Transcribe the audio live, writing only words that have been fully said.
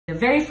The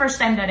very first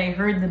time that I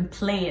heard them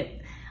play it,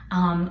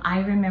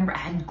 I remember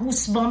I had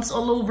goosebumps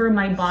all over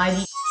my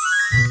body.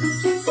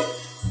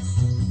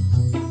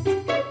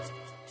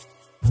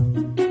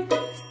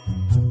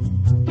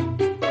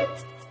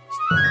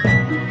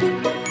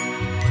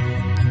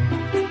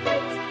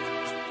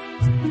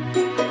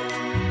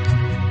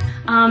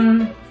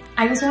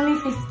 I was only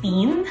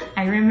 15.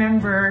 I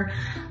remember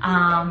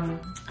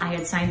I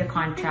had signed a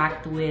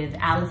contract with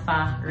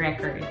Alpha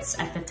Records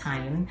at the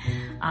time.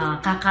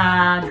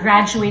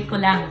 Kaka-graduate ko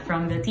lang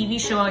from the TV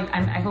show.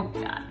 I hope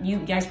you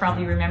guys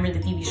probably remember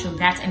the TV show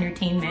That's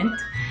Entertainment.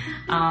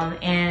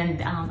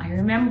 I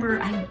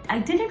remember I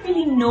didn't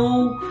really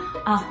know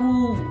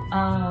who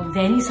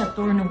Vehnee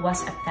Saturno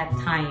was at that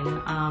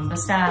time.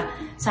 Basta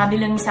sabi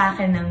lang sa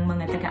akin ng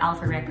mga taga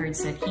Alpha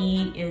Records that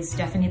he is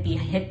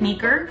definitely a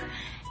hitmaker.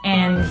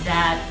 And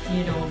that,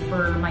 you know,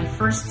 for my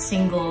first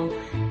single,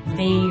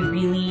 they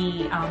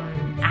really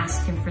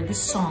asked him for this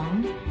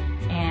song,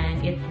 and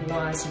it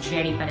was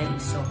Jerry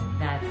Paradiso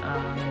that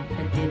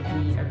did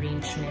the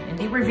arrangement. And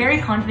they were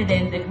very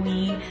confident that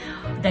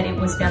it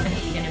was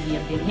definitely going to be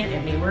a big hit,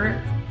 and they were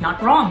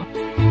not wrong.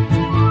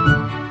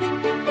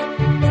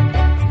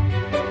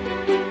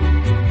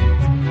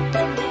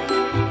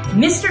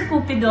 Mr.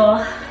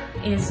 Kupido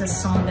is a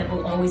song that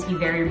will always be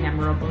very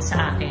memorable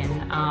sa akin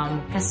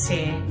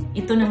kasi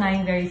ito na nga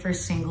yung very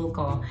first single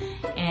ko,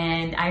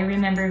 and I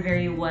remember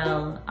very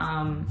well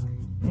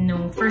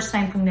nung first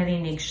time kong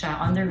narinig siya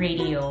on the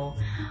radio,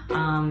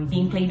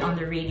 being played on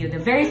the radio, the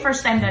very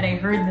first time that I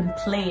heard them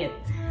play it,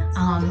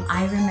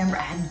 I remember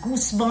I had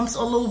goosebumps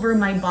all over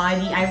my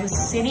body. I was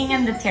sitting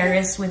on the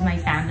terrace with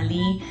my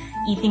family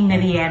eating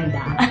merienda,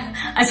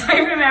 as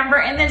I remember,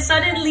 and then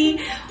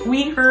suddenly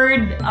we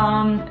heard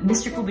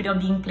Mr. Kupido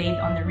being played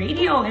on the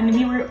radio, and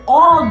we were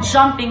all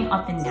jumping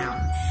up and down.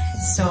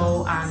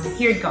 So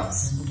here it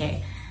goes,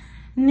 okay?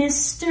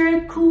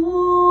 Mr.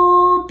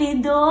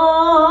 Kupido,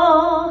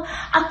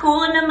 ako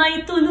na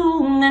may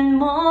tulungan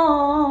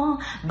mo,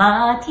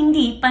 ba't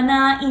hindi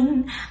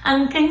panain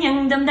ang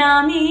kanyang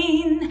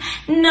damdamin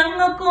nang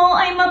ako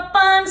ay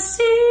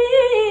mapansin?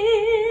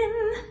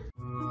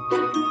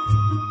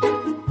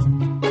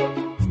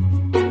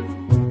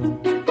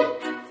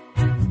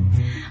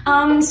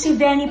 Si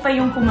Vehnee pa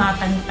yung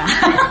kumakanta.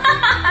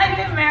 I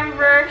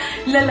remember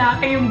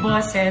lalaki yung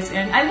boses,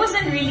 and I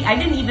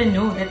didn't even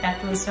know that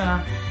was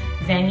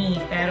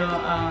Vehnee. Pero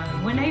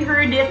when I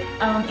heard it,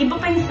 iba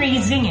pa yung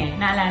phrasing eh,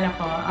 naalala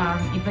ko.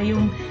 Iba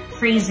yung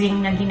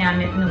phrasing na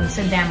ginamit nung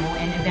sa demo,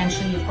 and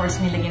eventually, of course,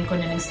 nilagyan ko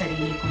na ng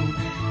sarili kong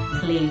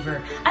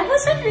flavor. I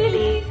wasn't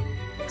really,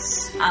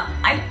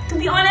 to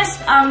be honest,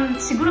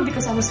 siguro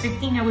because I was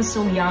 15, I was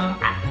so young,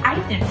 I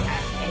didn't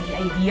have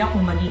idea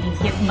kung magiging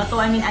hit ba to.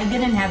 I mean, I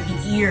didn't have the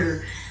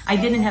ear. I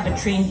didn't have a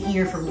trained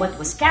ear for what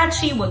was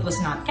catchy, what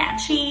was not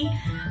catchy.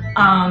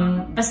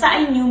 Basta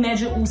I knew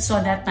medyo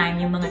uso that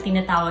time yung mga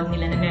tinatawag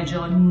nila na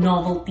medyo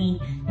novelty.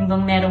 Yung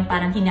bang merong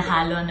parang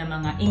hinahalo na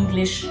mga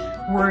English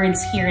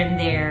words here and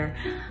there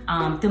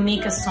to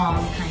make a song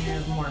kind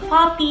of more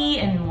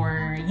poppy and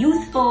more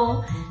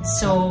youthful.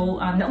 So,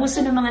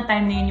 nauso ng mga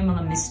time na yun yung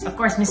mga, of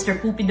course, Mr.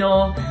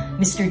 Kupido,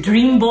 Mr.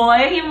 Dream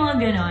Boy, yung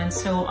mga ganon.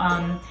 So,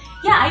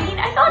 yeah, I mean,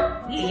 I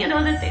thought, you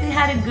know, that it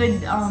had a good,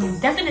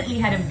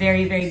 definitely had a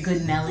very, very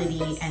good melody,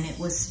 and it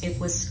was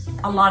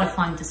a lot of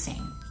fun to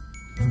sing.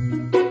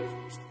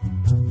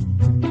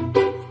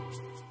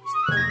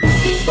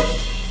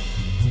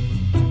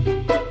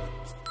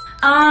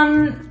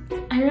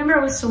 I remember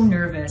I was so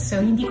nervous,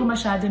 so hindi ko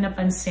masyado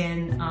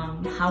napansin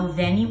how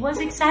Vehnee was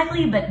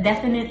exactly, but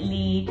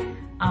definitely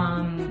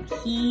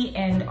he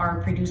and our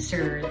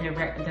producer, the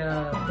one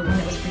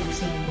that was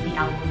producing the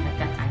album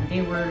at that time, they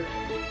were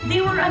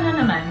ano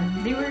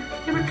naman, they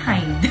were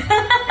kind.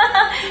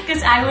 Because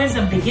I was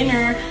a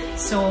beginner,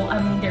 so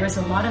there was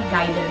a lot of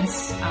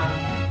guidance,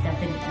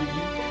 definitely.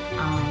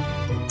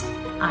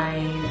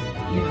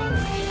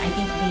 I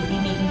think they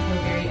made me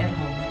feel very at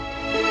home.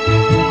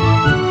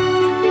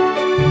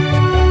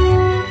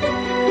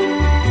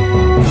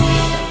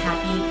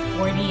 Happy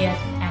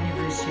 40th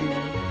anniversary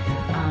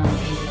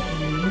in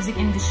the music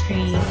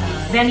industry.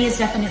 Vehnee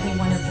is definitely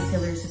one of the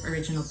pillars of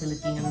original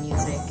Filipino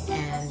music,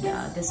 and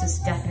this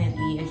is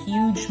definitely a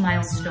huge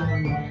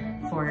milestone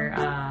for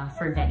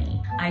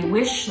Vehnee. I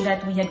wish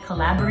that we had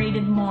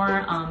collaborated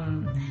more.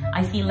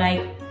 I feel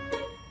like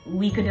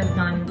we could have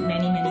done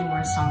many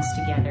more songs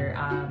together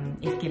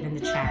if given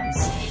the chance.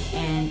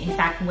 And in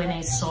fact, when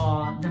I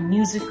saw the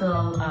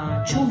musical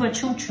Chuba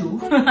Choo Choo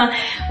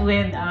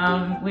with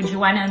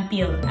Joanna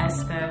Anpil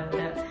as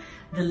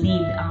the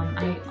lead,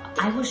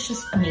 I was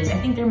just amazed.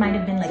 I think there might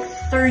have been like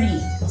 30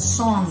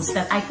 songs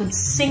that I could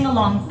sing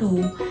along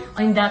to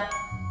in that.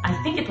 I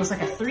think it was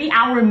like a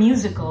 3-hour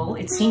musical.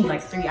 It seemed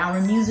like a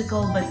 3-hour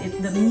musical, but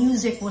the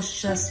music was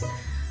just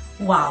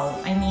wow.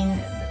 I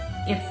mean,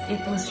 it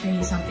was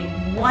really something.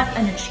 What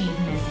an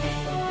achievement,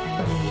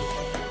 Vehnee. I mean,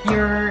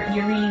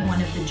 you're really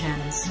one of the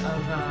gems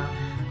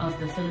of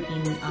the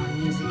Philippine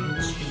music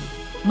industry.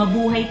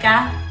 Mabuhay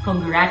ka!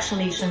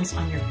 Congratulations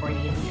on your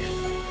 40th year.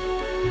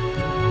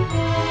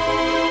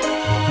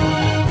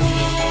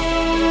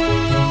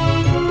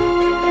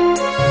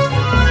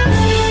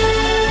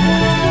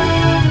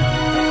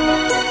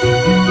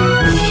 Bye!